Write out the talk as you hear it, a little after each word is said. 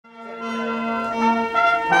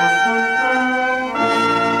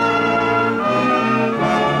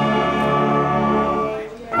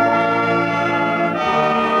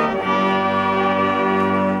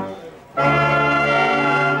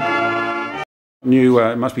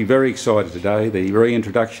You must be very excited today, the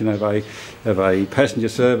reintroduction of a passenger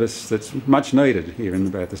service that's much needed here in the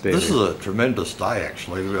Bathurst area. This is a tremendous day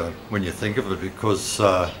actually when you think of it, because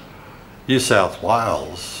New South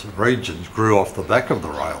Wales regions grew off the back of the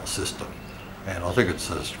rail system, and I think it's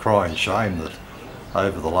a crying shame that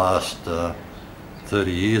over the last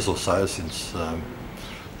 30 years or so since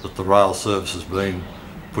that the rail service has been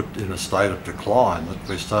put in a state of decline, that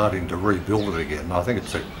we're starting to rebuild it again. I think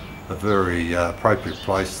it's a very appropriate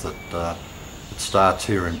place that it starts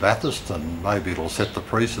here in Bathurst, and maybe it'll set the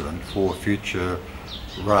precedent for future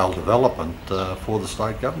rail development for the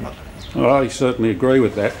state government. Well, I certainly agree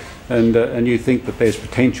with that, and you think that there's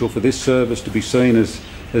potential for this service to be seen as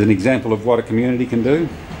an example of what a community can do?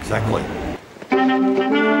 Exactly.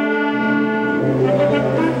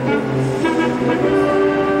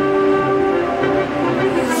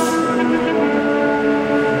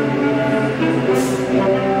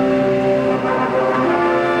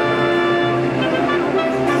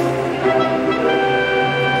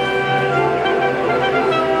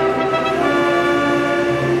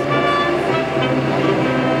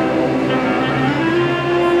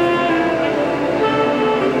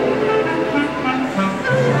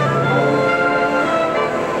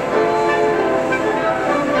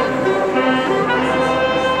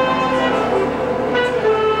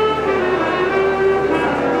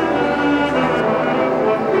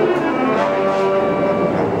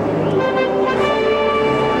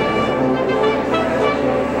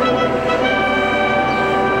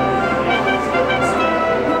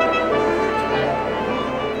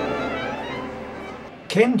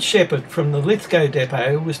 Ken Shepherd from the Lithgow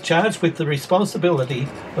depot was charged with the responsibility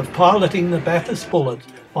of piloting the Bathurst Bullet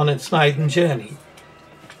on its maiden journey.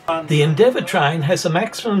 The Endeavour train has a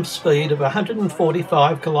maximum speed of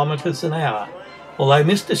 145 kilometres an hour, although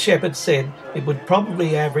Mr Shepherd said it would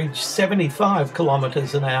probably average 75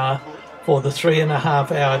 kilometres an hour for the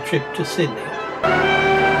 3.5 hour trip to Sydney.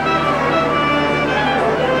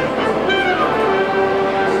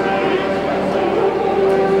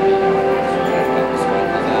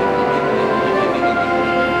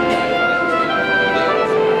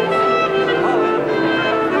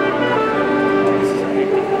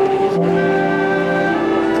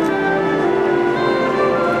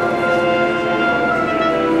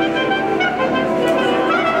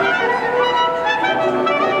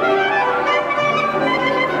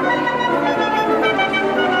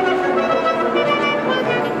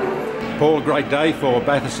 Paul, a great day for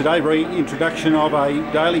Bathurst today, reintroduction of a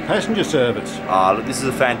daily passenger service. Look, this is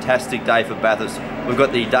a fantastic day for Bathurst. We've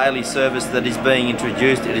got the daily service that is being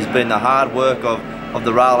introduced. It has been the hard work of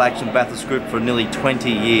the Rail Action Bathurst Group for nearly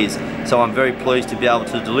 20 years. So I'm very pleased to be able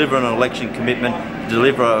to deliver on an election commitment,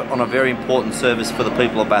 deliver on a very important service for the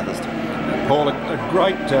people of Bathurst. Paul, a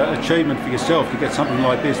great achievement for yourself to get something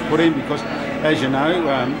like this put in, because as you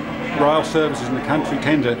know, rail services in the country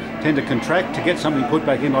tend to contract. To get something put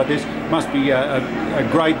back in like this must be a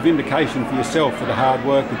great vindication for yourself for the hard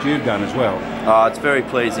work that you've done as well. It's very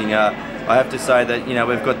pleasing. I have to say that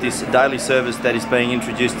we've got this daily service that is being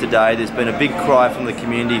introduced today. There's been a big cry from the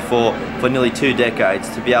community for nearly 2 decades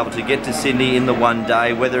to be able to get to Sydney in the one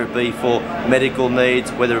day, whether it be for medical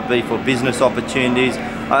needs, whether it be for business opportunities.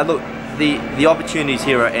 Look, the opportunities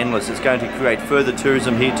here are endless. It's going to create further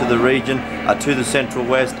tourism here to the region, to the Central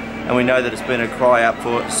West, and we know that it's been a cry out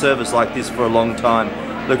for service like this for a long time.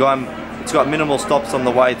 Look, it's got minimal stops on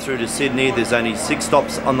the way through to Sydney. There's only 6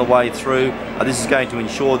 stops on the way through. This is going to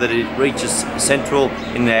ensure that it reaches Central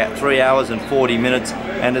in 3 hours and 40 minutes,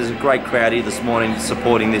 and there's a great crowd here this morning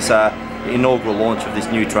supporting this inaugural launch of this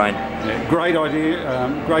new train. Yeah, great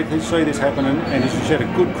idea, great to see this happen, and as you said,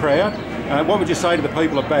 a good crowd. What would you say to the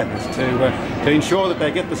people of Bathurst to ensure that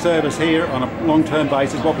they get the service here on a long-term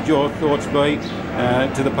basis? What would your thoughts be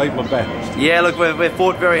to the people of Bathurst? Yeah, look, we've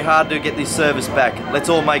fought very hard to get this service back. Let's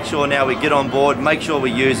all make sure now we get on board, make sure we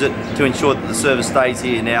use it to ensure that the service stays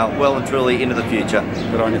here now, well and truly into the future.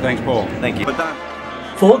 Good on you. Thanks, Paul. Thank you.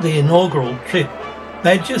 For the inaugural trip,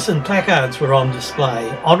 badges and placards were on display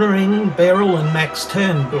honouring Beryl and Max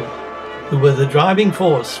Turnbull, who were the driving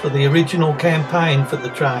force for the original campaign for the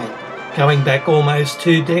train, going back almost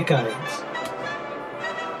 2 decades.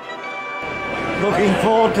 Looking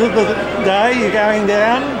forward to the day you're going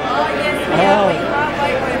down? Oh yes, we can't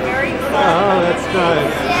wait, we're very excited. Oh, that's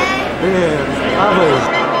great. Yeah,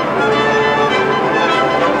 lovely.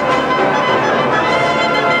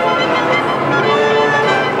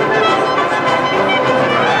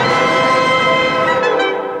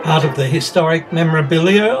 Part of the historic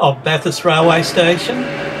memorabilia of Bathurst Railway Station.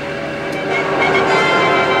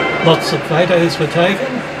 Lots of photos were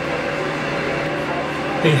taken.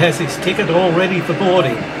 He has his ticket all ready for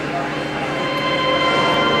boarding.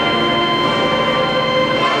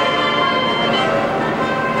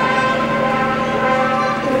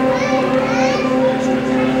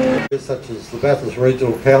 Such as the Bathurst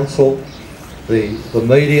Regional Council, the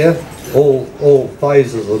media, all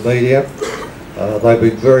phases of the media, they've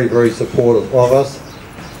been very, very supportive of us,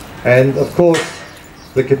 and of course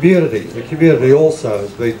the community also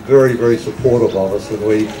has been very, very supportive of us, and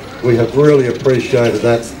we have really appreciated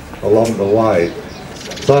that along the way.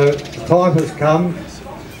 So the time has come.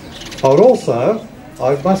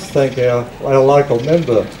 I must thank our local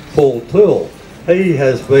member Paul Toole. He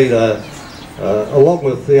has been along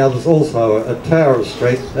with the others also a tower of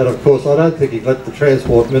strength, and of course I don't think he let the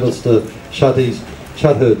Transport Minister shut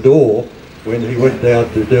her door when he went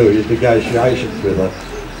down to do his negotiations with her.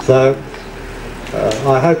 So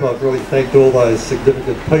I hope I've really thanked all those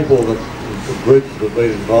significant people, the groups that have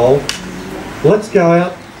been involved. Let's go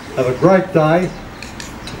out, have a great day,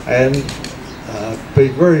 and be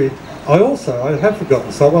very... I have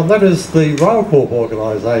forgotten someone, that is the Rail Corp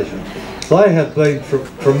organisation. They have been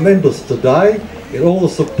tremendous today in all the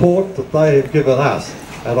support that they have given us,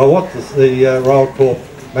 and I want the Rail Corp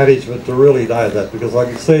management to really know that, because I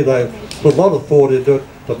can see they've put a lot of thought into it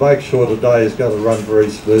to make sure today is going to run very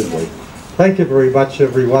smoothly. Thank you very much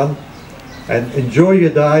everyone, and enjoy your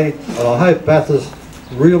day, and I hope Bathurst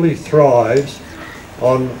really thrives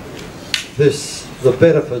on the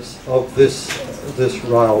benefits of this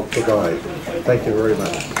rail today. Thank you very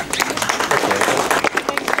much.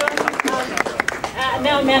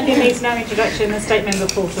 Now Matthew needs no introduction, the State Member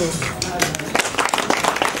Paul Toole.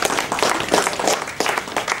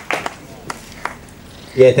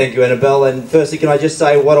 Yeah, thank you Annabelle, and firstly can I just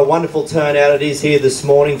say what a wonderful turnout it is here this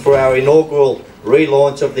morning for our inaugural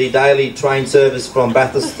relaunch of the daily train service from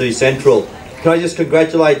Bathurst to Central. Can I just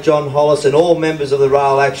congratulate John Hollis and all members of the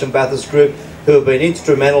Rail Action Bathurst group who have been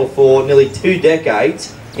instrumental for nearly 2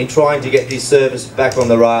 decades in trying to get this service back on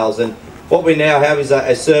the rails. And what we now have is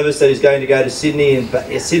a service that is going to go to Sydney in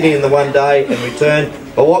the one day and return.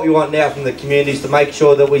 But what we want now from the community is to make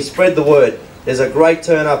sure that we spread the word. There's a great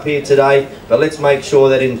turn up here today, but let's make sure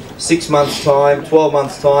that in 6 months' time, 12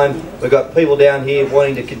 months' time, we've got people down here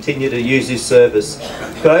wanting to continue to use this service.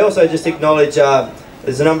 Could I also just acknowledge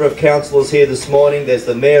there's a number of councillors here this morning. There's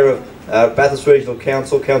the Mayor of Bathurst Regional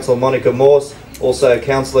Council, Councillor Monica Morse, also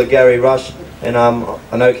Councillor Gary Rush, and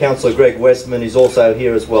I know Councillor Greg Westman is also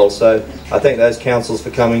here as well, so I thank those councillors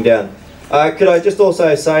for coming down. Could I just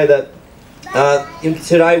also say that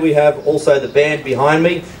today we have also the band behind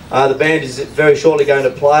me. The band is very shortly going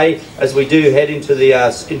to play as we do head into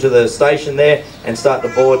the station there and start to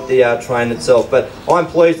board the train itself. But I'm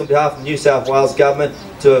pleased on behalf of the New South Wales Government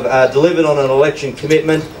to have delivered on an election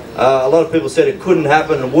commitment. A lot of people said it couldn't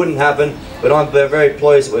happen and wouldn't happen, but I'm very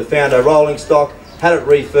pleased that we've found a rolling stock, had it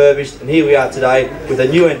refurbished, and here we are today with a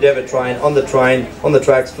new Endeavour train on the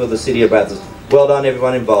tracks for the City of Bathurst. Well done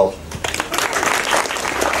everyone involved.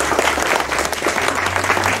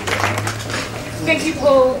 Thank you,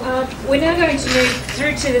 Paul. We're now going to move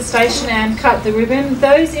through to the station and cut the ribbon.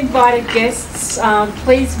 Those invited guests,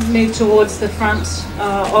 please move towards the front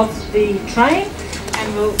of the train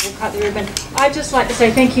and we'll cut the ribbon. I'd just like to say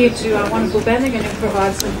thank you to our wonderful band. They're going to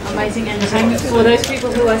provide some amazing entertainment for those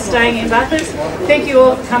people who are staying in Bathurst. Thank you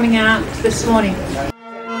all for coming out this morning.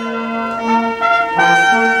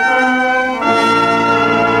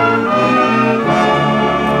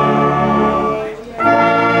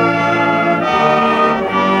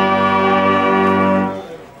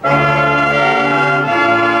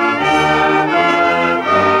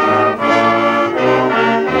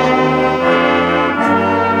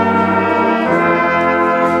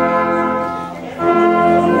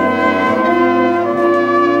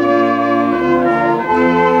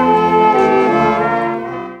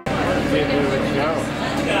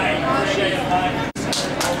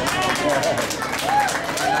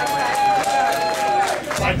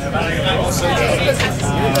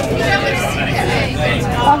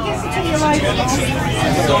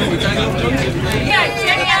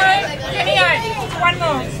 One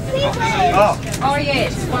more. Oh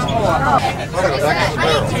yes, one more.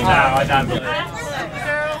 No, I don't believe it.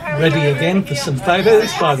 Ready again for some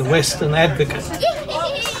photos by the Western Advocate.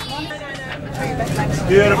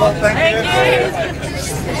 Beautiful, thank you.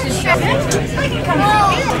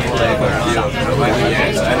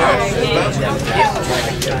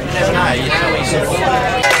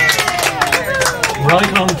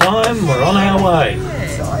 Right on time, we're on our way.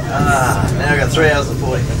 Now I've got 3 hours and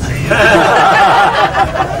 40 minutes.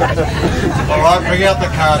 All right, bring out the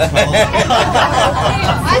cards, fellas.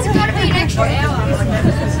 Why's it got to be an extra hour?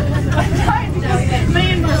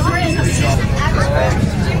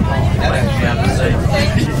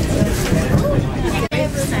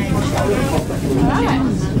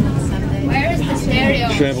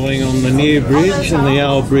 going on the new bridge, and the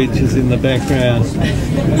old bridge is in the background.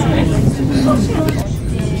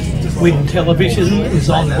 Win Television is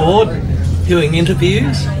on board doing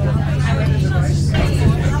interviews.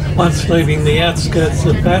 Once leaving the outskirts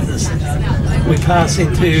of Bathurst, we pass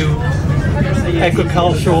into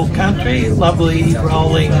agricultural country, lovely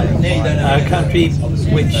rolling country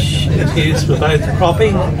which is used for both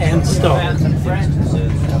cropping and stock.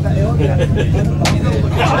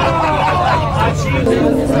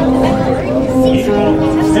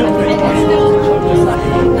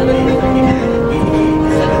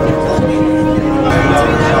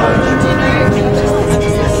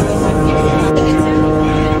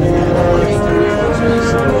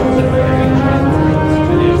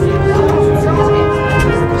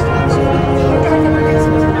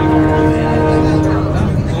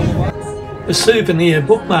 A souvenir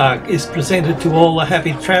bookmark is presented to all the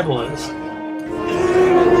happy travellers.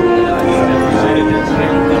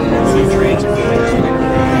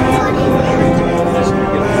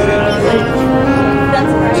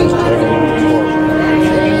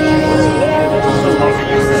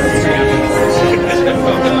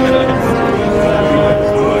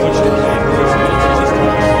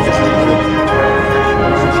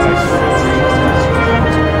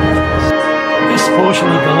 Portion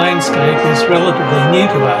of the landscape is relatively new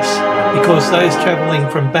to us because those travelling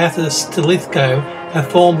from Bathurst to Lithgow have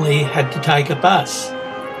formerly had to take a bus.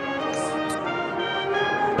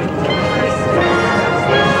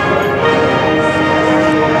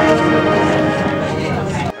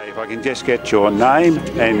 If I can just get your name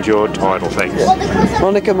and your title, thanks.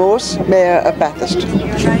 Monica Morse, Mayor of Bathurst.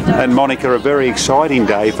 And Monica, a very exciting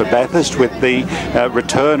day for Bathurst with the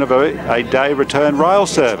return of a day return rail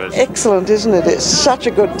service. Excellent, isn't it? It's such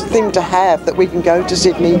a good thing to have that we can go to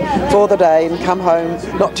Sydney for the day and come home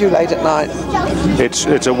not too late at night.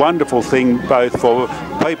 It's a wonderful thing both for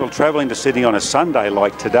people travelling to Sydney on a Sunday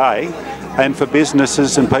like today and for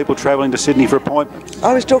businesses and people travelling to Sydney for appointments.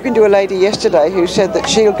 I was talking to a lady yesterday who said that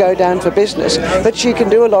she'll go down for business, but she can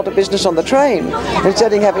do a lot of business on the train.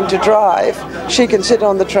 Instead of having to drive, she can sit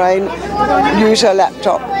on the train, use her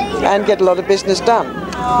laptop and get a lot of business done.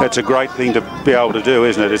 That's a great thing to be able to do,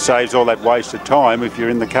 isn't it? It saves all that wasted time if you're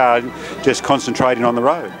in the car just concentrating on the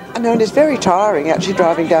road. I know, and it's very tiring actually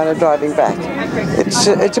driving down and driving back.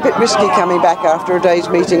 It's a bit risky coming back after a day's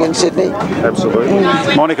meeting in Sydney. Absolutely.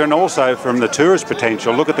 Monica, and also from the tourist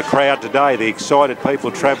potential, look at the crowd today, the excited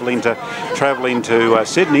people travelling to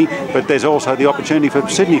Sydney, but there's also the opportunity for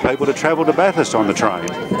Sydney people to travel to Bathurst on the train.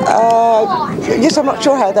 Yes, I'm not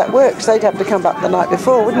sure how that works. They'd have to come back the night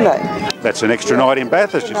before, wouldn't they? That's an extra night in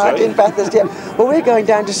Bathurst, you say. In Bathurst, yeah. Well, we're going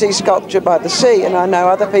down to see sculpture by the sea, and I know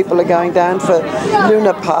other people are going down for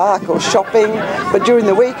Luna Park or shopping, but during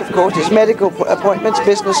the week, of course, it's medical appointments,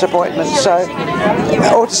 business appointments,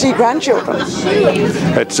 or to see grandchildren.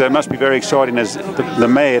 It must be very exciting as the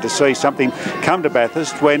Mayor to see something come to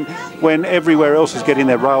Bathurst when everywhere else is getting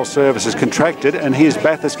their rail services contracted, and here's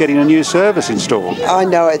Bathurst getting a new service installed. I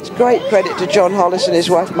know, it's great credit to John Hollis and his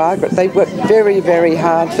wife Margaret. They've worked very, very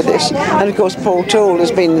hard for this. And of course Paul Toole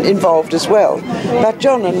has been involved as well. But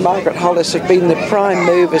John and Margaret Hollis have been the prime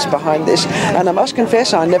movers behind this, and I must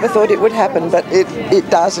confess I never thought it would happen, but it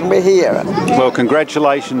does, and we're here. Well,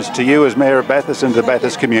 congratulations to you as Mayor of Bathurst and the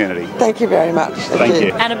Bathurst community. Thank you very much. Thank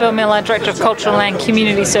you. Annabelle Miller, Director of Cultural and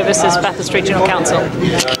Community Services, Bathurst Regional Council.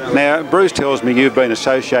 Now, Bruce tells me you've been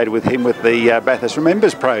associated with him with the Bathurst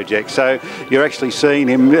Remembers project, so you're actually seeing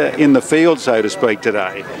him in the field, so to speak,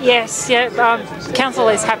 today. Yes, yeah. Council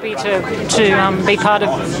is happy to be part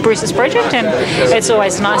of Bruce's project, and it's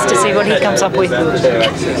always nice to see what he comes up with.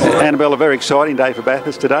 Annabelle, a very exciting day for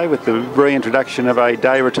Bathurst today with the reintroduction of a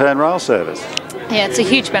day return rail service. Yeah, it's a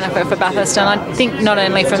huge benefit for Bathurst, and I think not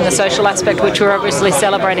only from the social aspect, which we're obviously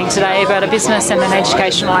celebrating today, but a business and an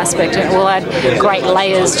educational aspect. It will add great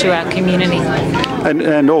layers to our community.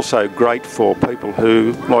 And also great for people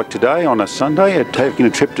who, like today on a Sunday, are taking a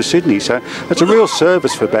trip to Sydney. So it's a real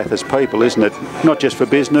service for Bathurst people, isn't it? Not just for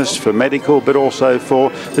business, for medical, but also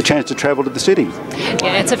for the chance to travel to the city.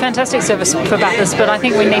 Yeah, it's a fantastic service for Bathurst, but I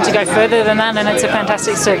think we need to go further than that, and it's a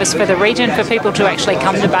fantastic service for the region, for people to actually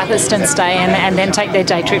come to Bathurst and stay and then take their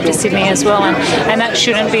day trip to Sydney as well, and that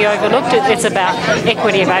shouldn't be overlooked. It's about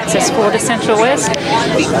equity of access for the Central West.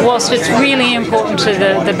 Whilst it's really important to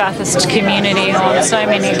the Bathurst community on so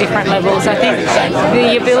many different levels, I think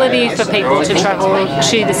the ability for people to travel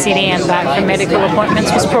to the city and back for medical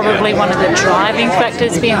appointments was probably one of the driving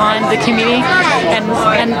factors behind the committee,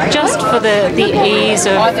 and just for the ease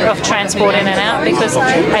of transport in and out, because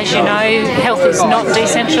as you know, health is not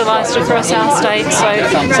decentralised across our state,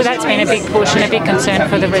 so that's been a big push and a big concern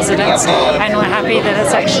for the residents, and we're happy that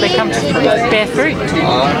it's actually come to bear fruit.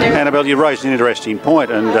 Annabelle, you raised an interesting point,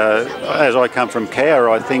 and as I come from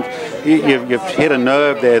Cowra, I think you've hit a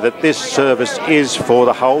nerve there that this service is for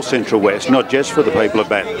the whole Central West, not just for the people of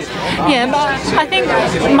Bathurst. Yeah, but I think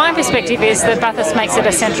my perspective is that Bathurst makes it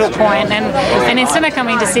a central point, and instead of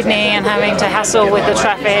coming to Sydney and having to hassle with the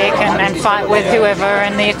traffic and fight with whoever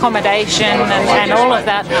and the accommodation and all of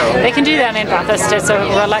that, they can do that in Bathurst. It's a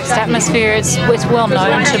relaxed atmosphere. It's well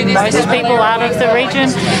known to most people out of the region,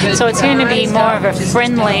 so it's going to be more of a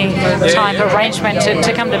friendly type arrangement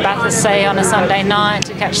to come to Bathurst, say on a Sunday night,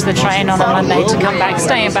 to catch the train on a Monday, to come back,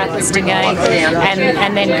 stay in Bathurst again,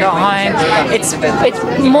 and then go home. It's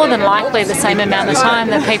more than likely the same amount of time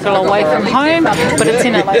that people are away from home, but it's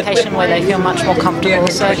in a location where they feel much more comfortable.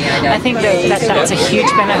 So I think that's a huge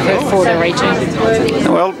benefit for the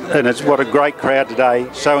region. Well, and it's what a great crowd today,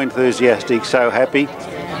 so enthusiastic, so happy.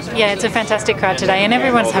 Yeah, it's a fantastic crowd today, and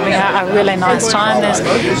everyone's having a really nice time.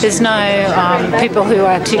 There's no people who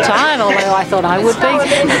are too tired, although I thought I would be.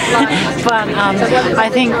 But I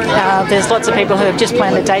think there's lots of people who have just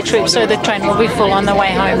planned a day trip, so the train will be full on the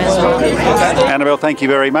way home as well. Annabelle, thank you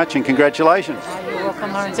very much, and congratulations. You're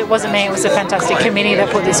welcome, Lawrence. It wasn't me, it was a fantastic committee that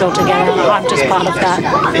put this all together. I'm just part of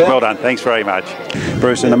that. Well done, thanks very much.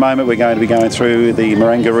 Bruce, in a moment we're going to be going through the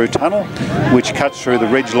Marangaroo Tunnel, which cuts through the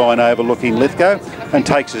ridgeline overlooking Lithgow and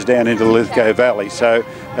takes us down into the Lithgow Valley. So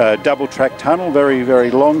double track tunnel, very, very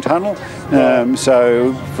long tunnel.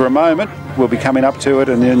 So for a moment we'll be coming up to it,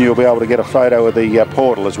 and then you'll be able to get a photo of the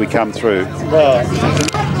portal as we come through.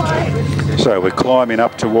 So we're climbing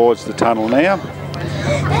up towards the tunnel now,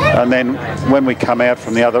 and then when we come out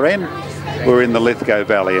from the other end, we're in the Lithgow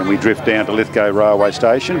Valley, and we drift down to Lithgow Railway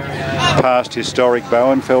Station, past historic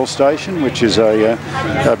Bowenfell Station, which is a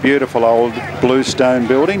beautiful old bluestone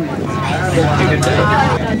building.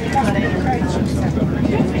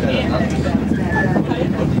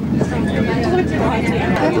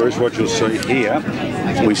 Bruce, what you'll see here,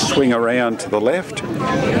 we swing around to the left,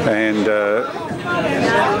 and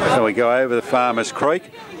we go over the Farmers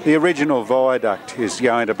Creek. The original viaduct is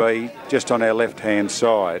going to be just on our left-hand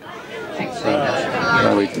side.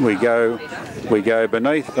 We go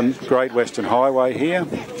beneath the Great Western Highway here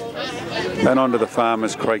and onto the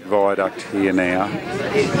Farmers Creek Viaduct here now.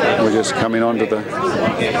 We're just coming onto the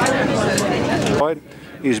side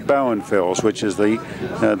is Bowenfells, which is the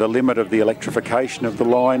limit of the electrification of the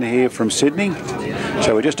line here from Sydney.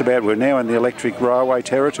 So we're now in the electric railway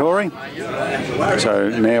territory. So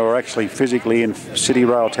now we're actually physically in City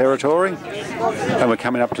Rail territory, and we're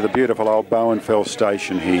coming up to the beautiful old Bowenfell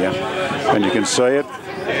station here. And you can see it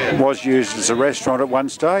was used as a restaurant at one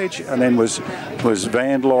stage, and then was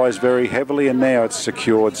vandalised very heavily, and now it's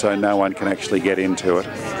secured so no one can actually get into it.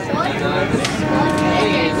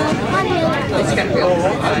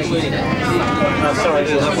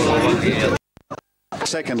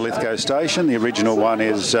 Second Lithgow station, the original one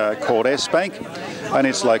is called S-Bank, and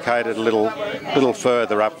it's located a little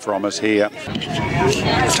further up from us here.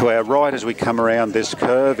 To our right as we come around this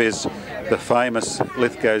curve is the famous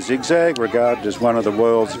Lithgow zigzag, regarded as one of the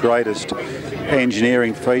world's greatest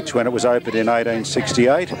engineering feats when it was opened in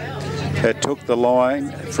 1868. It took the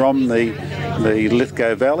line from the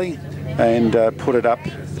Lithgow Valley and put it up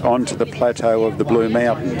onto the plateau of the Blue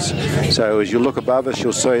Mountains. So as you look above us,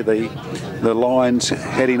 you'll see the lines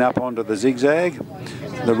heading up onto the zigzag.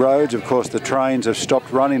 The roads, of course, the trains have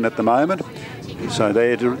stopped running at the moment. So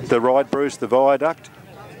there to the right, Bruce, the viaduct,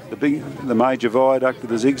 the major viaduct of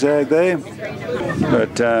the zigzag there.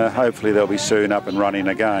 But hopefully they'll be soon up and running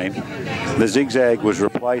again. The zigzag was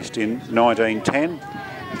replaced in 1910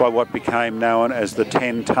 by what became known as the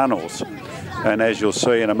 10 tunnels. And as you'll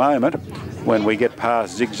see in a moment, when we get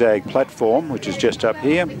past Zigzag Platform, which is just up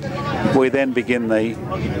here, we then begin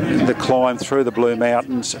the climb through the Blue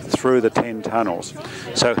Mountains through the 10 tunnels.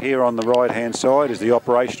 So here on the right-hand side is the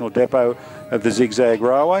operational depot of the Zigzag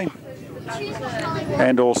Railway,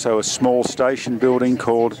 and also a small station building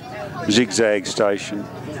called Zigzag Station.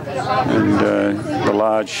 And the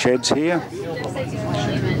large sheds here,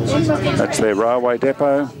 that's their railway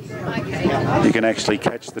depot. You can actually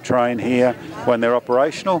catch the train here when they're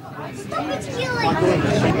operational.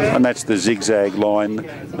 And that's the zigzag line.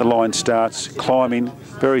 The line starts climbing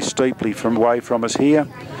very steeply away from us here,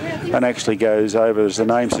 and actually goes over, as the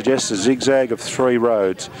name suggests, a zigzag of 3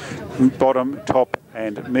 roads: bottom, top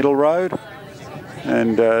and middle road.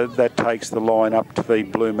 And that takes the line up to the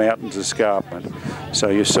Blue Mountains escarpment. So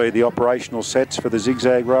you see the operational sets for the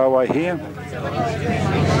Zigzag Railway here.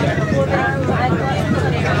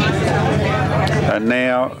 And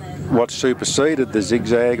now what superseded the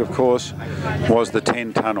zigzag, of course, was the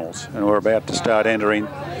 10 tunnels, and we're about to start entering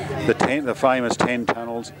the famous 10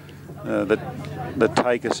 tunnels that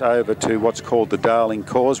take us over to what's called the Darling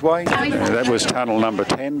Causeway. That was tunnel number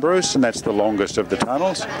 10, Bruce, and that's the longest of the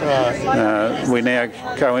tunnels. We now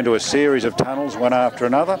go into a series of tunnels, one after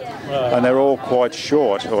another, and they're all quite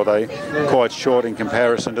short, or they're quite short in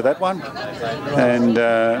comparison to that one.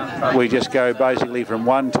 And we just go basically from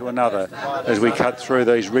one to another as we cut through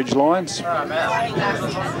these ridge lines.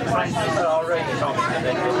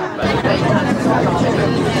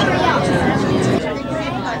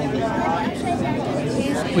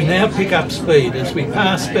 We now pick up speed as we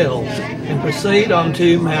pass Bells and proceed on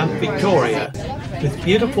to Mount Victoria, with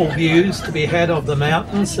beautiful views to be had of the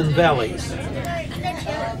mountains and valleys.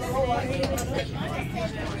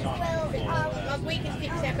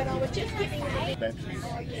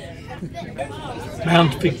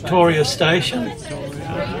 Mount Victoria Station.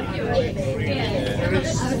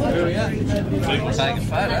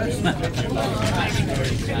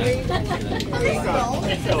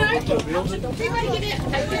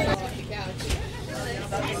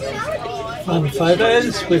 Fun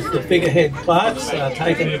photos with the figurehead plaques are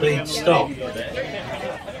taken at each stop.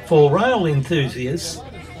 For rail enthusiasts,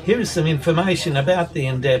 here is some information about the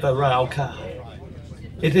Endeavour rail car.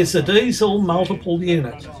 It is a diesel multiple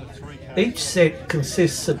unit. Each set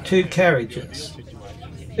consists of 2 carriages.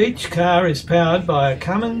 Each car is powered by a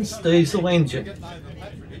Cummins diesel engine,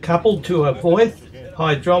 coupled to a Voith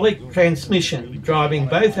hydraulic transmission driving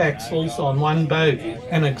both axles on one bogie.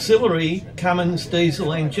 An auxiliary Cummins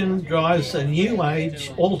diesel engine drives a new age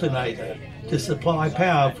alternator to supply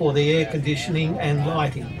power for the air conditioning and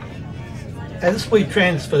lighting. As we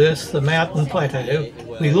traverse the mountain plateau,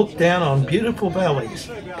 we look down on beautiful valleys,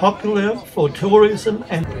 popular for tourism,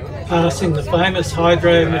 and passing the famous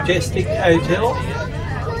Hydro Majestic Hotel.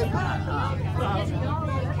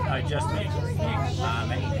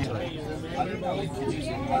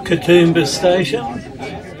 Katoomba Station.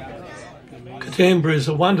 Katoomba is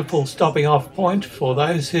a wonderful stopping off point for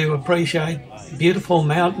those who appreciate beautiful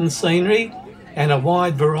mountain scenery and a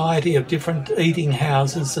wide variety of different eating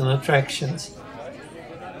houses and attractions.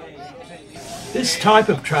 This type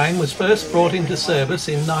of train was first brought into service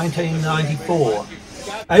in 1994.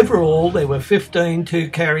 Overall, there were 15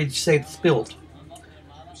 2-carriage sets built.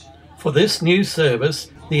 For this new service,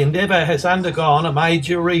 the Endeavour has undergone a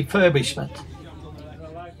major refurbishment.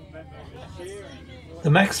 The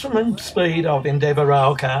maximum speed of Endeavour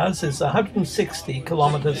rail cars is 160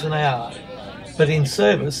 kilometres an hour, but in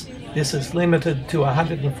service this is limited to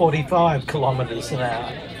 145 kilometres an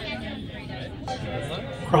hour.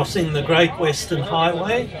 Crossing the Great Western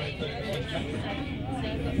Highway.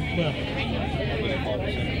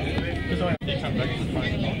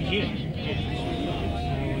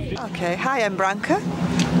 Okay, hi, I'm Branka.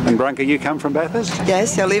 And Branka, you come from Bathurst?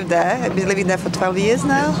 Yes, I live there. I've been living there for 12 years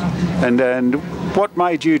now. And what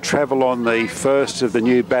made you travel on the first of the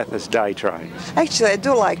new Bathurst day trains? Actually, I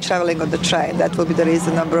do like traveling on the train. That will be the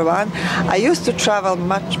reason number one. I used to travel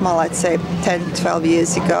much more, I'd say 10, 12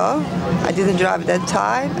 years ago. I didn't drive at that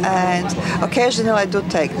time, and occasionally I do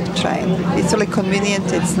take the train. It's really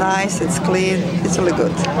convenient, it's nice, it's clean, it's really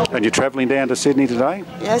good. And you're travelling down to Sydney today?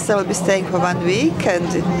 Yes, I will be staying for 1 week, and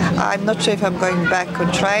I'm not sure if I'm going back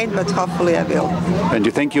on train, but hopefully I will. And do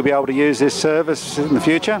you think you'll be able to use this service in the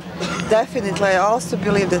future? Definitely. I also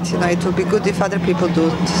believe that it will be good if other people do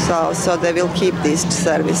so they will keep this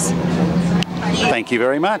service. Thank you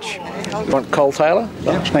very much. You want Cole Taylor?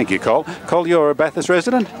 Thank you, Cole. Cole, you're a Bathurst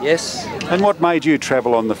resident? Yes. And what made you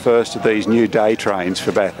travel on the first of these new day trains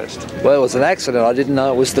for Bathurst? Well, it was an accident. I didn't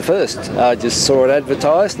know it was the first. I just saw it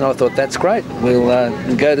advertised and I thought, that's great. We'll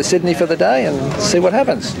go to Sydney for the day and see what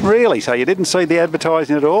happens. Really? So you didn't see the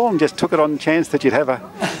advertising at all and just took it on the chance that you'd have a...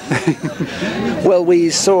 Well, we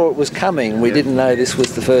saw it was coming. We didn't know this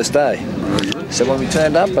was the first day. So when we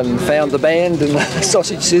turned up and found the band and the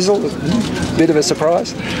sausage sizzle, a bit of a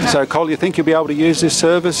surprise. So, Cole, you think you'll be able to use this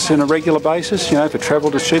service on a regular basis, for travel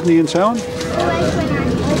to Sydney and so on?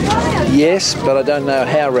 Yes, but I don't know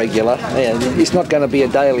how regular. Yeah, it's not going to be a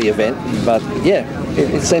daily event, but yeah,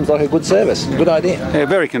 it seems like a good service, good idea. Yeah,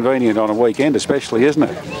 very convenient on a weekend especially, isn't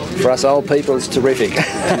it? For us old people, it's terrific.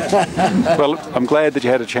 Well, I'm glad that you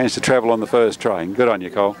had a chance to travel on the first train. Good on you,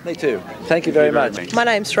 Cole. Me too. Thank you very much. My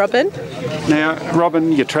name's Robin. Now,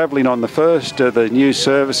 Robin, you're travelling on the first of the new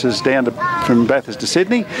services down from Bathurst to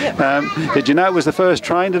Sydney. Yep. Did you know it was the first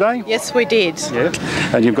train today? Yes, we did. Yeah.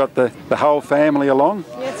 And you've got the whole family along?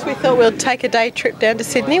 Yes, Yes, we thought we'd take a day trip down to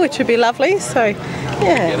Sydney, which would be lovely. So,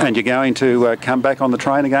 yeah. And you're going to come back on the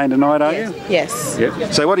train again tonight, are you? Yes.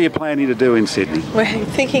 Yep. So what are you planning to do in Sydney? We're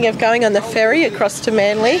thinking of going on the ferry across to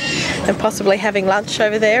Manly and possibly having lunch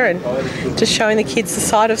over there and just showing the kids the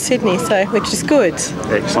side of Sydney, so which is good.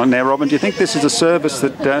 Excellent. Now, Robin, do you think this is a service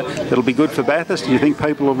that'll be good for Bathurst? Do you think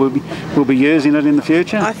people will be using it in the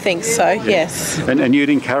future? I think so, yes. And you'd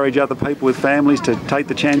encourage other people with families to take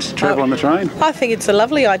the chance to travel on the train? I think it's a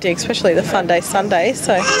lovely idea, especially the Fun Day Sunday,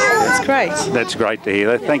 so it's great. That's great to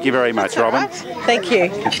hear. Thank you very much, Robin. Right. Thank you.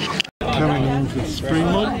 Coming into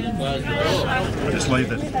Springwood. Just leave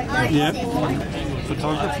it. Yeah.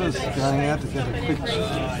 Photographers going out to get a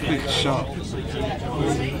quick shot.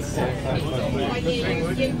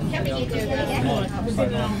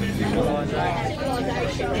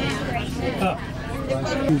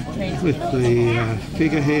 With the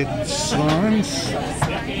figurehead signs,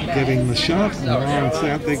 getting the shot, and Lawrence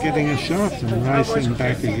out there getting a shot and racing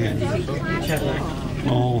back again.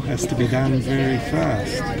 All has to be done very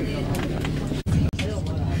fast.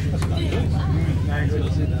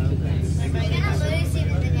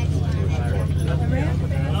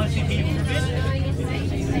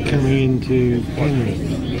 Coming into Penrith.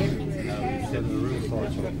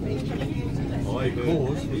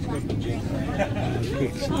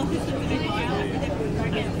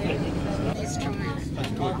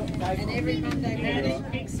 And every Monday morning,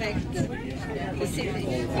 except the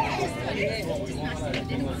Sydney.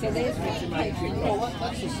 So there's Well,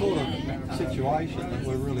 that's the sort of situation that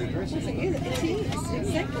we're really addressing. It is,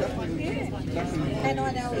 exactly. Yeah. And I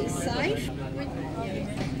know he's safe.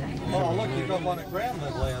 Oh, look, you've got one at ground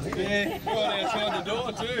level down here. Yeah, right outside the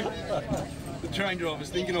door too. The train driver's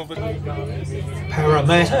thinking of it.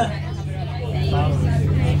 Parramatta.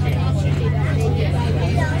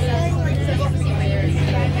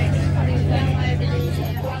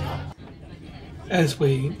 As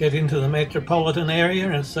we get into the metropolitan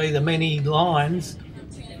area and see the many lines,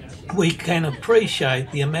 we can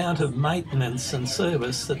appreciate the amount of maintenance and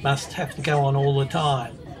service that must have to go on all the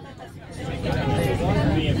time.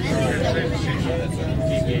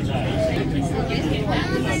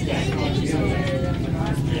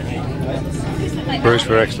 Bruce,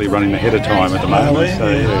 we're actually running ahead of time at the moment,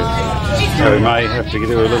 so we may have to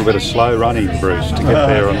do a little bit of slow running, Bruce, to get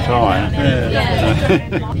there on time.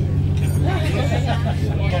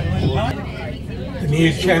 The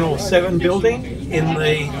new Channel 7 building in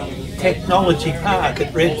the Technology Park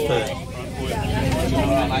at Redfern.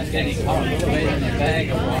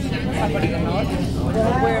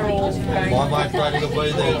 My mate's ready to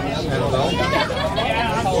be there, Annabelle.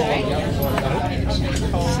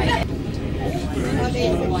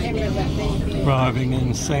 Arriving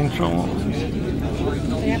in Central.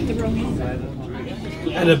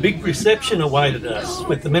 And a big reception awaited us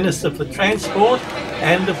with the Minister for Transport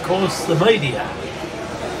and, of course, the media.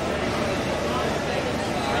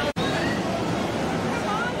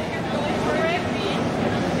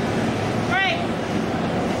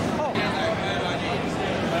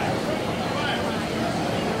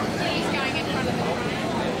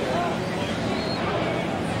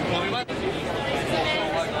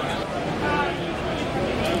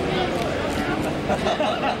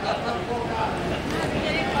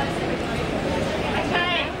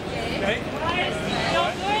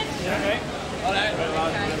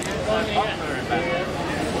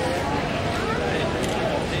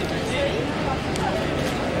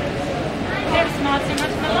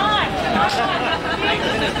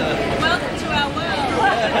 Welcome to our world.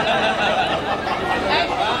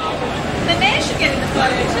 The mayor should get in the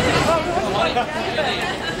photo too.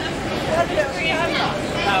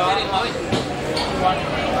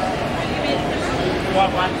 You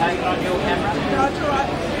want one taken on your camera? No, it's alright.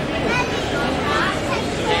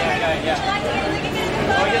 Yeah.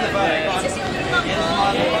 Oh, get the photo.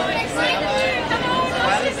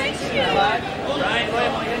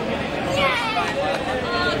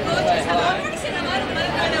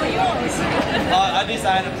 I do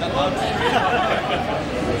sign them sometimes.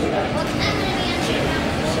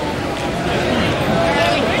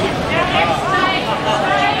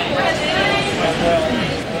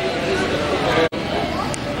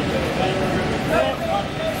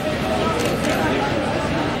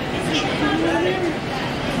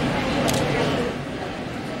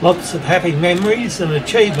 Lots of happy memories and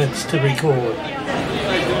achievements to record.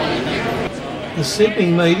 The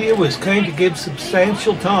Sydney media was keen to give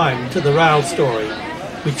substantial time to the rail story,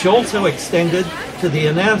 which also extended to the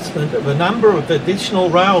announcement of a number of additional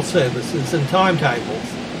rail services and timetables.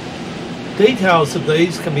 Details of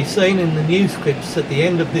these can be seen in the news clips at the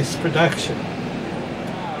end of this production.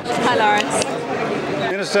 Hi Lawrence.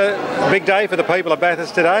 Minister, big day for the people of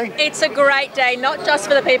Bathurst today. It's a great day, not just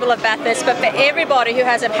for the people of Bathurst, but for everybody who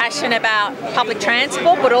has a passion about public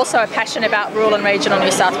transport, but also a passion about rural and regional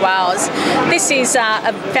New South Wales. This is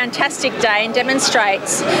a fantastic day and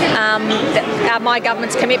demonstrates that my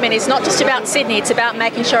government's commitment is not just about Sydney, it's about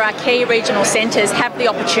making sure our key regional centres have the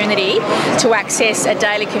opportunity to access a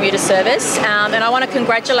daily commuter service. And I want to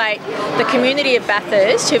congratulate the community of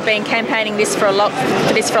Bathurst who've been campaigning this for a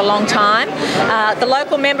long time. The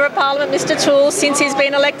local Member of Parliament, Mr Toole, since he's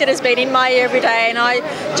been elected, has been in my ear every day, and I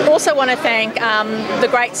also want to thank the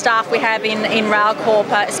great staff we have in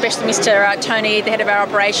RailCorp, especially Mr Tony, the head of our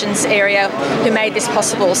operations area, who made this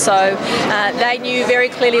possible. So they knew very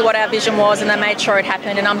clearly what our vision was and they made sure it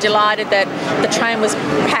happened, and I'm delighted that the train was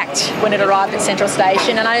packed when it arrived at Central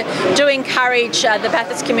Station. And I do encourage the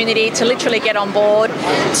Bathurst community to literally get on board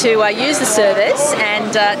to use the service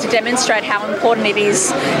and to demonstrate how important it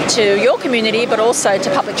is to your community, but also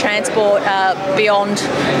to public transport beyond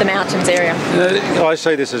the mountains area. I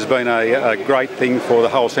see this has been a great thing for the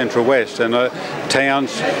whole Central West, and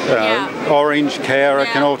towns, Orange, Cowra,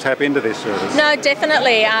 can all tap into this service. No,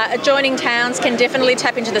 definitely. Adjoining towns can definitely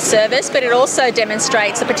tap into the service, but it also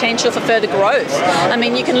demonstrates the potential for further growth. I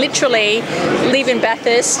mean, you can literally live in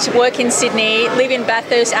Bathurst, work in Sydney, live in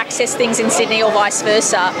Bathurst, access things in Sydney, or vice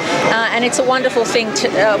versa, and it's a wonderful thing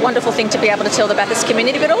to be able to tell the Bathurst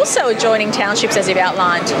community, but also adjoining townships, as you've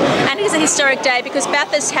outlined. And it is a historic day because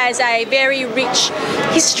Bathurst has a very rich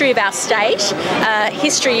history of our state,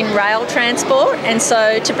 history in rail transport, and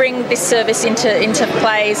so to bring this service into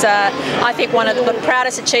play is, I think, one of the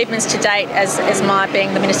proudest achievements to date as my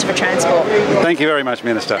being the Minister for Transport. Thank you very much,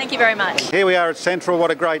 Minister. Thank you very much. Here we are at Central.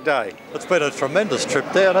 What a great day. It's been a tremendous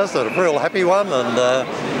trip down, hasn't it? A real happy one, and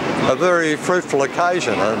a very fruitful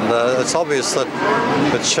occasion, and it's obvious that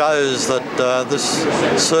it shows that this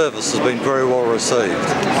service has been very well received.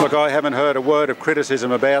 Look, I haven't heard a word of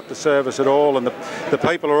criticism about the service at all, and the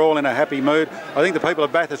people are all in a happy mood. I think the people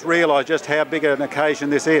of Bathurst realise just how big an occasion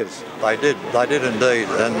this is. They did indeed,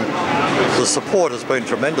 and the support has been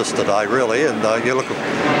tremendous today, really, and you look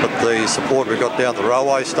at the support we got down at the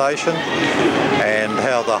railway station and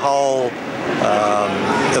how the whole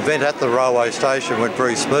event at the railway station went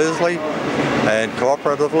very smoothly and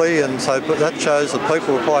cooperatively, and so that shows that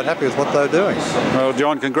people were quite happy with what they were doing. Well,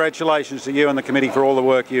 John, congratulations to you and the committee for all the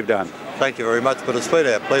work you've done. Thank you very much, but it's been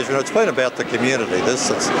our pleasure, and it's been about the community.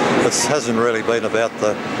 This hasn't really been about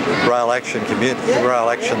the Rail Action community, the Rail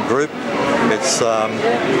Action group.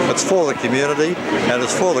 It's for the community, and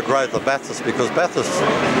it's for the growth of Bathurst, because Bathurst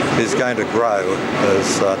is going to grow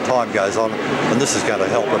as time goes on, and this is going to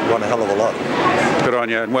help it one hell of a lot. Good on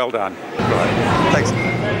you, and well done. Right. Thanks.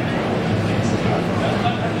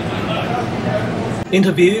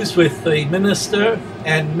 Interviews with the Minister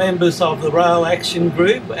and members of the Rail Action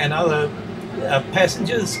Group and other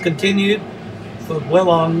passengers continued for well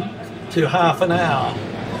on to half an hour.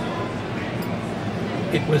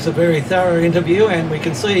 It was a very thorough interview, and we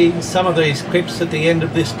can see some of these clips at the end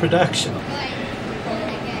of this production.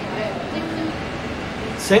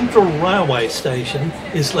 Central Railway Station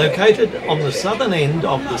is located on the southern end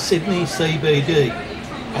of the Sydney CBD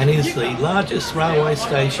and is the largest railway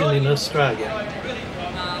station in Australia.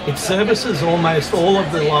 It services almost all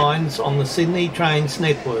of the lines on the Sydney Trains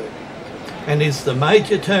network and is the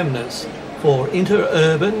major terminus for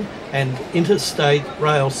interurban and interstate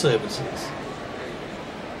rail services.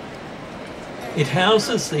 It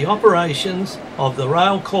houses the operations of the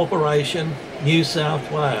Rail Corporation New South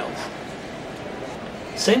Wales.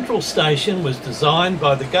 Central Station was designed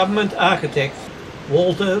by the government architect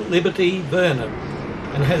Walter Liberty Vernon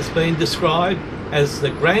and has been described as the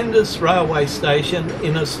grandest railway station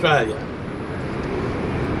in Australia.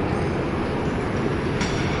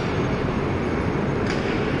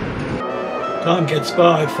 Time gets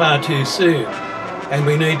by far too soon, and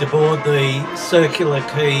we need to board the Circular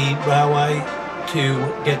Quay Railway to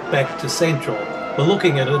get back to Central. We're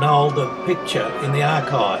looking at an older picture in the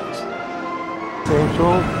archives.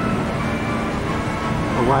 Central,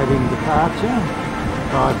 awaiting departure,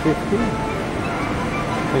 5:50.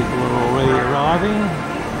 People are already arriving.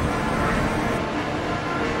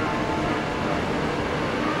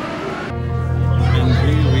 And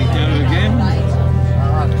here we go again,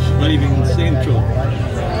 leaving Central.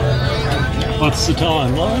 What's the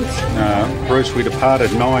time, Lawrence? Bruce, we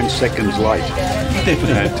departed 9 seconds late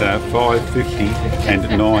at 5:50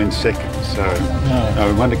 and 9 seconds. So I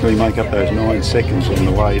wonder can we make up those 9 seconds on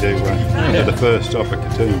the way to the first stop at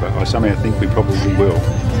Katoomba. I somehow think we probably will.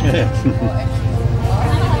 Yeah.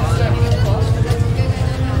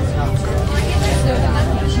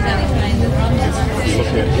 Look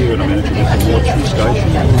out here in a minute, we've got the Watchman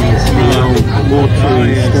Station.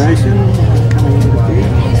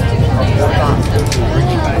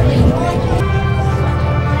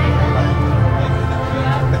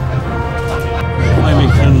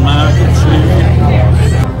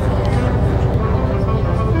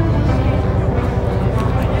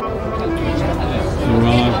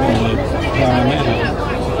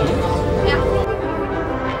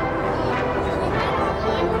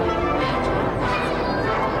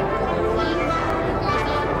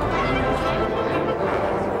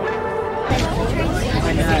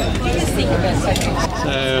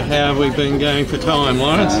 we been going for time,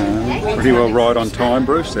 Lawrence? Pretty well right on time,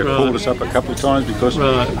 Bruce. They've pulled us up a couple of times because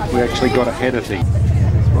we actually got ahead of things.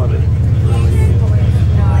 That's what it really is.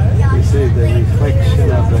 You see the reflection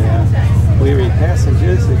of the weary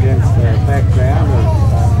passengers against the background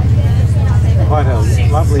of quite a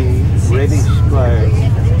lovely reddish glow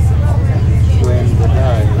to end the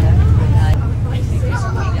day.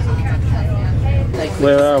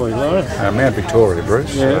 Where are we, Lauren? Mount Victoria,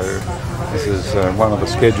 Bruce. Yes. So this is one of the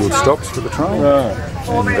scheduled stops for the train. Right.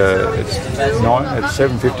 And it's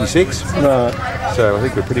 7:56. Right. So I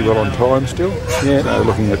think we're pretty well on time still. Yeah. So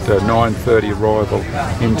looking at 9:30 arrival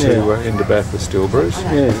into Bathurst still, Bruce.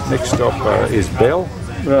 Yeah. Next stop is Bell,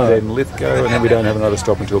 then Lithgow, and then we don't have another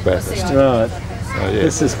stop until Bathurst. Right. So, yeah.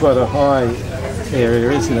 This is quite a high area,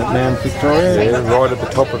 isn't it, Mount Victoria? Yeah, right at the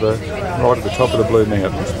top of the Blue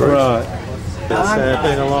Mountains, Bruce. Right. It's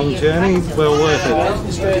been a long journey, well worth it.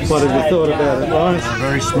 What have you thought about it, Lawrence?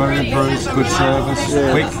 Very smooth, Bruce, good service,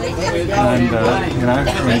 quick, and you know,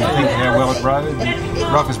 when you think how well it rode, the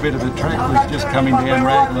roughest bit of the track was just coming down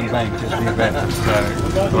Raglan Bank just near Bathurst, so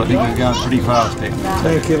I think we're going pretty fast there.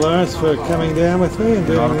 Thank you, Lawrence, for coming down with me and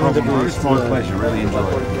doing Not a problem, interviews. Bruce, my pleasure, really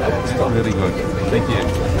enjoyed it. It's really good. Thank you.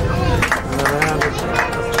 And a round of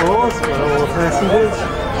applause for all the passengers.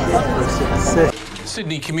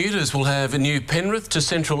 Sydney commuters will have new Penrith to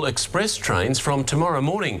Central Express trains from tomorrow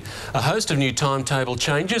morning. A host of new timetable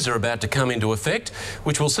changes are about to come into effect,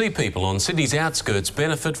 which will see people on Sydney's outskirts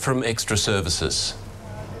benefit from extra services.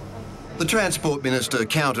 The Transport Minister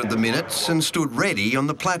counted the minutes and stood ready on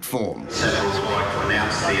the platform. Central's like to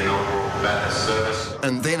announce the inaugural Bathurst service.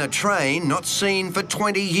 And then a train not seen for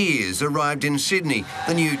 20 years arrived in Sydney.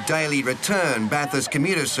 The new daily return Bathurst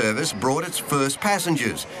commuter service brought its first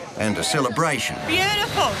passengers and a celebration.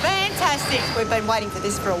 Beautiful, fantastic. We've been waiting for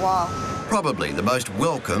this for a while. Probably the most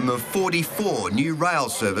welcome of 44 new rail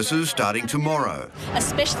services starting tomorrow.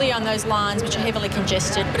 Especially on those lines which are heavily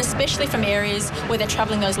congested, but especially from areas where they're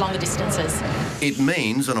travelling those longer distances. It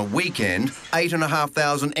means on a weekend,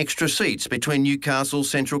 8,500 extra seats between Newcastle,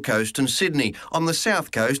 Central Coast and Sydney. On the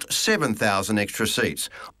South Coast, 7,000 extra seats.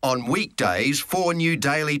 On weekdays, 4 new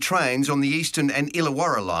daily trains on the Eastern and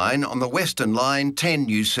Illawarra line. On the Western line, 10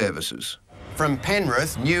 new services. From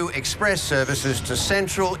Penrith, new express services to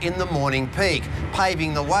Central in the morning peak,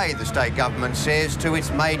 paving the way, the state government says, to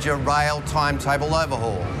its major rail timetable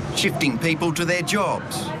overhaul, shifting people to their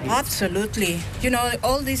jobs. Absolutely. You know,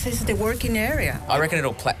 all this is the working area. I reckon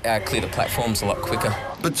it'll clear the platforms a lot quicker.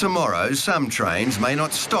 But tomorrow, some trains may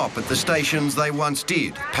not stop at the stations they once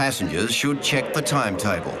did. Passengers should check the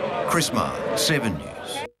timetable. Chris Marr, 7 News.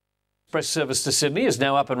 Express service to Sydney is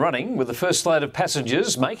now up and running, with the first load of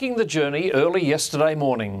passengers making the journey early yesterday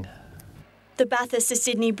morning. The Bathurst to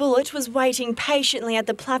Sydney Bullet was waiting patiently at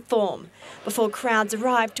the platform before crowds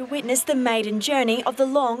arrived to witness the maiden journey of the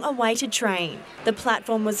long-awaited train. The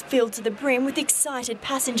platform was filled to the brim with excited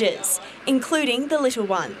passengers, including the little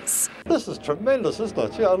ones. This is tremendous, isn't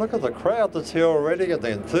it? Yeah, look at the crowd that's here already and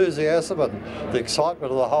the enthusiasm and the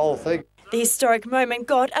excitement of the whole thing. The historic moment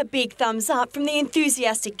got a big thumbs up from the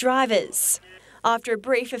enthusiastic drivers. After a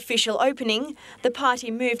brief official opening, the party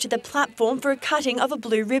moved to the platform for a cutting of a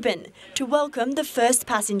blue ribbon to welcome the first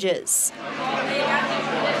passengers.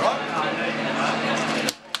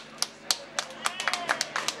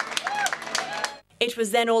 It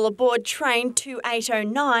was then all aboard train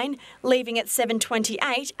 2809, leaving at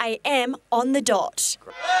 7:28 a.m. on the dot.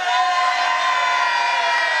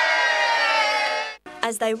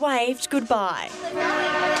 As they waved goodbye.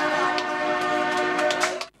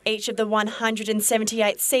 Each of the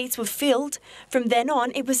 178 seats were filled. From then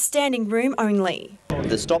on, it was standing room only.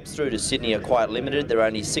 The stops through to Sydney are quite limited. There are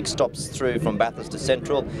only 6 stops through from Bathurst to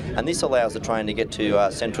Central, and this allows the train to get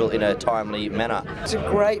to Central in a timely manner. It's a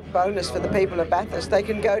great bonus for the people of Bathurst. They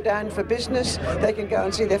can go down for business, they can go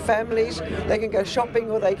and see their families, they can go shopping,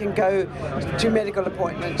 or they can go to medical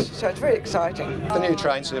appointments. So it's very exciting. The new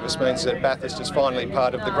train service means that Bathurst is finally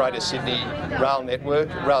part of the Greater Sydney rail network,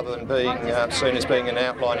 rather than being seen as being an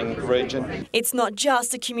outlining region. It's not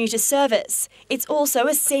just a commuter service, it's also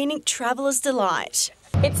a scenic traveller's delight.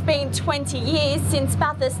 It's been 20 years since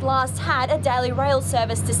Bathurst last had a daily rail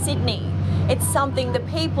service to Sydney. It's something the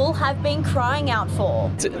people have been crying out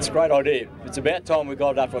for. It's a great idea. It's about time we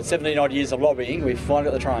got it after 17 odd years of lobbying, we finally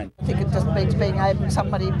got the train. I think it just means being able to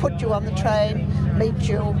somebody put you on the train, meet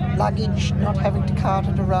your luggage, not having to cart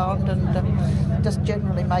it around, and just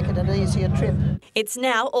generally make it an easier trip. It's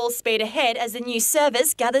now all speed ahead as the new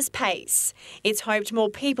service gathers pace. It's hoped more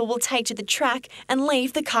people will take to the track and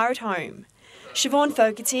leave the car at home. Siobhan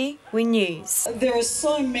Fogarty, Win News. There are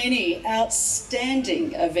so many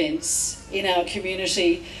outstanding events in our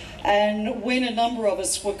community And when a number of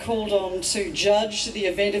us were called on to judge the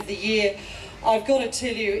event of the year, I've got to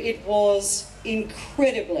tell you, it was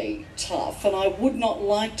incredibly tough, and I would not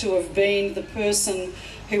like to have been the person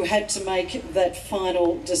who had to make that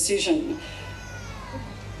final decision.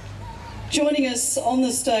 Joining us on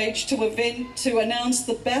the stage to announce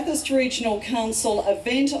the Bathurst Regional Council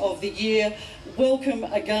Event of the Year, welcome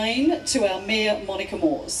again to our Mayor, Monica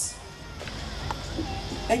Moores.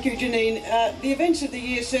 Thank you, Janine. The events of the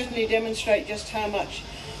year certainly demonstrate just how much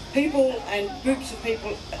people and groups of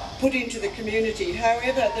people put into the community.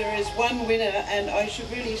 However, there is one winner, and I should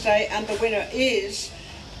really say, and the winner is,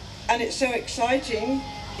 and it's so exciting,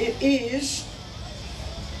 it is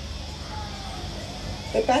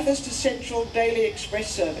the Bathurst to Central Daily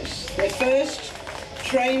Express service, their first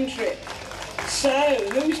train trip. So,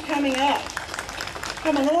 who's coming up?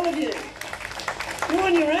 Come on, all of you. You're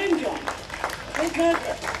on your own, John. Where's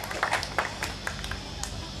Margaret?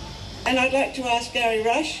 And I'd like to ask Gary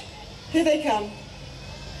Rush. Here they come.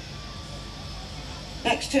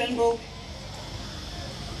 Max Turnbull,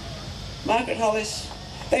 Margaret Hollis.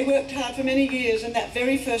 They worked hard for many years, and that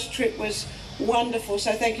very first trip was wonderful,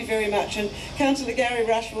 so thank you very much. And Councillor Gary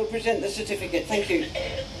Rush will present the certificate. Thank you.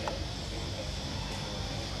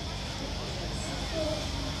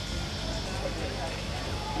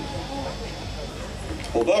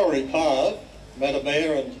 Well, Valerie Parr, Madam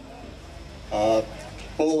Mayor, and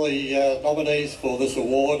all the nominees for this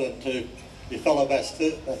award, and to your fellow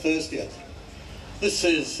Bathurstians. This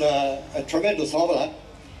is a tremendous honour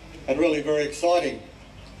and really very exciting.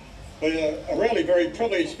 We are really very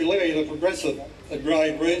privileged to be living in a progressive and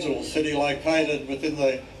growing regional city located within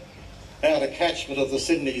the outer catchment of the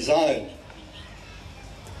Sydney zone.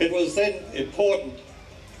 It was then important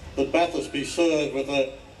that Bathurst be served with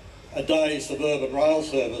a day suburban rail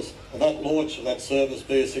service, and that launch of that service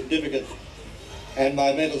be a significant and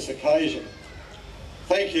momentous occasion.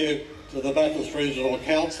 Thank you to the Bathurst Regional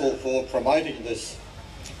Council for promoting this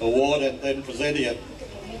award and then presenting it,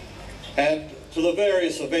 and to the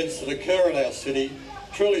various events that occur in our city.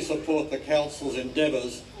 Truly support the Council's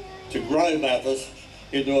endeavours to grow Bathurst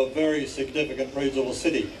into a very significant regional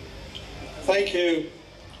city. Thank you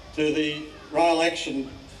to the Rail Action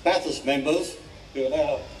Bathurst members, who are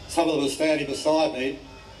now, some of them are standing beside me,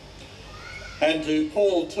 and to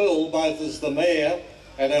Paul Toole, both as the Mayor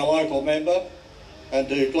and our local member, and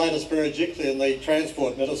to Gladys Berejiklian, the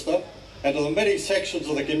Transport Minister, and to the many sections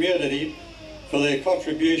of the community for their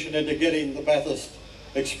contribution into getting the Bathurst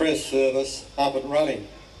Express service up and running.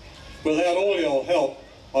 Without all your help,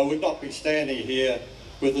 I would not be standing here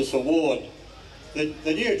with this award. The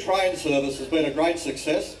new train service has been a great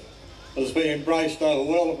success. It has been embraced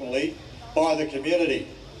overwhelmingly by the community.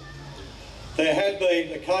 There had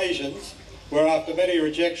been occasions where, after many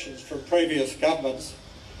rejections from previous governments,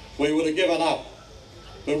 we would have given up.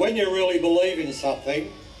 But when you really believe in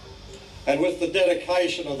something, and with the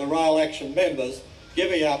dedication of the Rail Action members,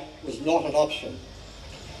 giving up was not an option.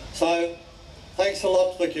 So, thanks a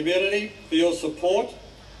lot to the community for your support.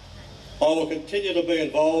 I will continue to be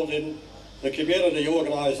involved in the community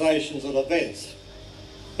organisations and events.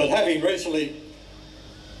 But having recently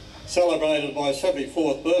celebrated my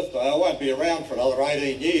 74th birthday, I won't be around for another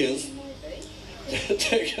 18 years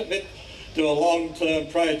to commit to a long-term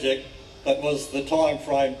project that was the time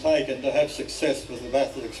frame taken to have success with the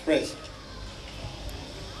Bathurst Express.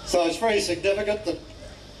 So it's very significant that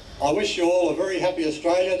I wish you all a very happy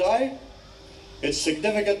Australia Day. It's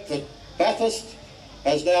significant that Bathurst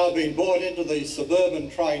has now been brought into the suburban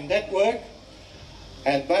train network,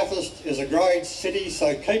 and Bathurst is a growing city,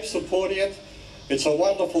 so keep supporting it. It's a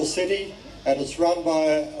wonderful city, and it's run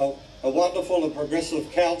by a wonderful and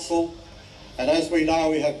progressive council, and as we know,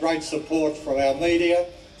 we have great support from our media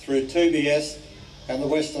through 2BS and the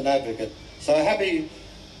Western Advocate. So happy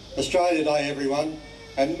Australia Day, everyone,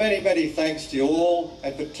 and many, many thanks to you all,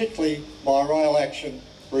 and particularly my Rail Action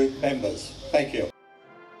Group members. Thank you.